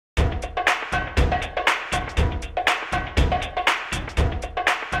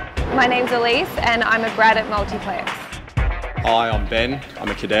My name's Elise and I'm a grad at Multiplex. Hi, I'm Ben. I'm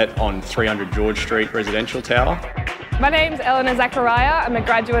a cadet on 300 George Street Residential Tower. My name's Eleanor Zachariah. I'm a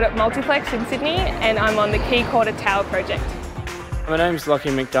graduate at Multiplex in Sydney and I'm on the Key Quarter Tower project. My name's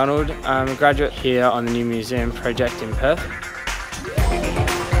Lachie McDonald. I'm a graduate here on the new museum project in Perth.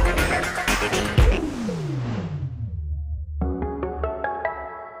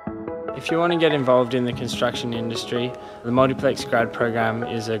 If you want to get involved in the construction industry, the Multiplex grad program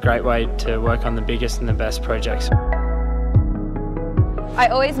is a great way to work on the biggest and the best projects. I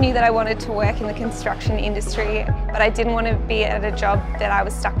always knew that I wanted to work in the construction industry, but I didn't want to be at a job that I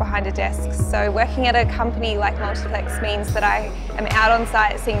was stuck behind a desk. So working at a company like Multiplex means that I am out on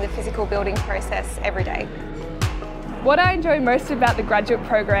site seeing the physical building process every day. What I enjoy most about the graduate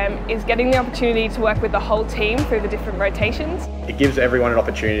program is getting the opportunity to work with the whole team through the different rotations. It gives everyone an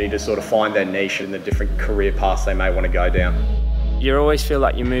opportunity to sort of find their niche and the different career paths they may want to go down. You always feel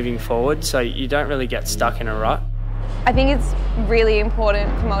like you're moving forward, so you don't really get stuck in a rut. I think it's really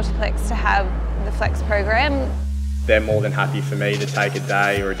important for Multiplex to have the Flex program. They're more than happy for me to take a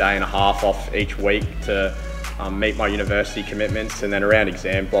day or a day and a half off each week to meet my university commitments, and then around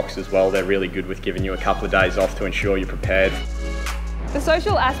exam blocks as well, they're really good with giving you a couple of days off to ensure you're prepared. The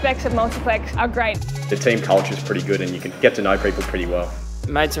social aspects of Multiplex are great. The team culture is pretty good and you can get to know people pretty well.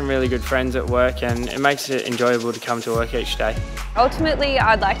 Made some really good friends at work and it makes it enjoyable to come to work each day. Ultimately,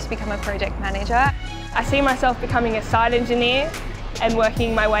 I'd like to become a project manager. I see myself becoming a site engineer and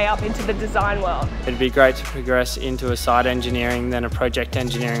working my way up into the design world. It'd be great to progress into a site engineering, then a project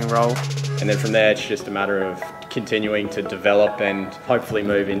engineering role. And then from there, it's just a matter of continuing to develop and hopefully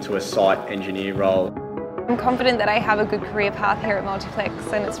move into a site engineer role. I'm confident that I have a good career path here at Multiplex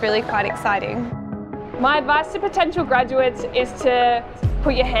and it's really quite exciting. My advice to potential graduates is to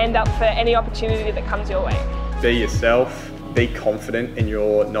put your hand up for any opportunity that comes your way. Be yourself, be confident in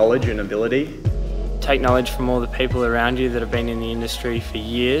your knowledge and ability. Take knowledge from all the people around you that have been in the industry for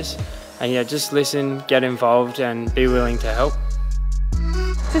years. And yeah, just listen, get involved and be willing to help.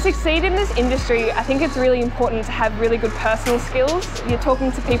 To succeed in this industry, I think it's really important to have really good personal skills. You're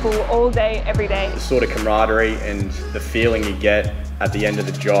talking to people all day, every day. The sort of camaraderie and the feeling you get at the end of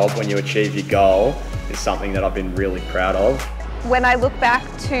the job when you achieve your goal is something that I've been really proud of. When I look back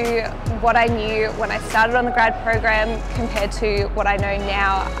to what I knew when I started on the grad program compared to what I know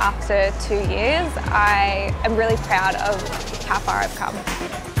now after 2 years, I am really proud of how far I've come.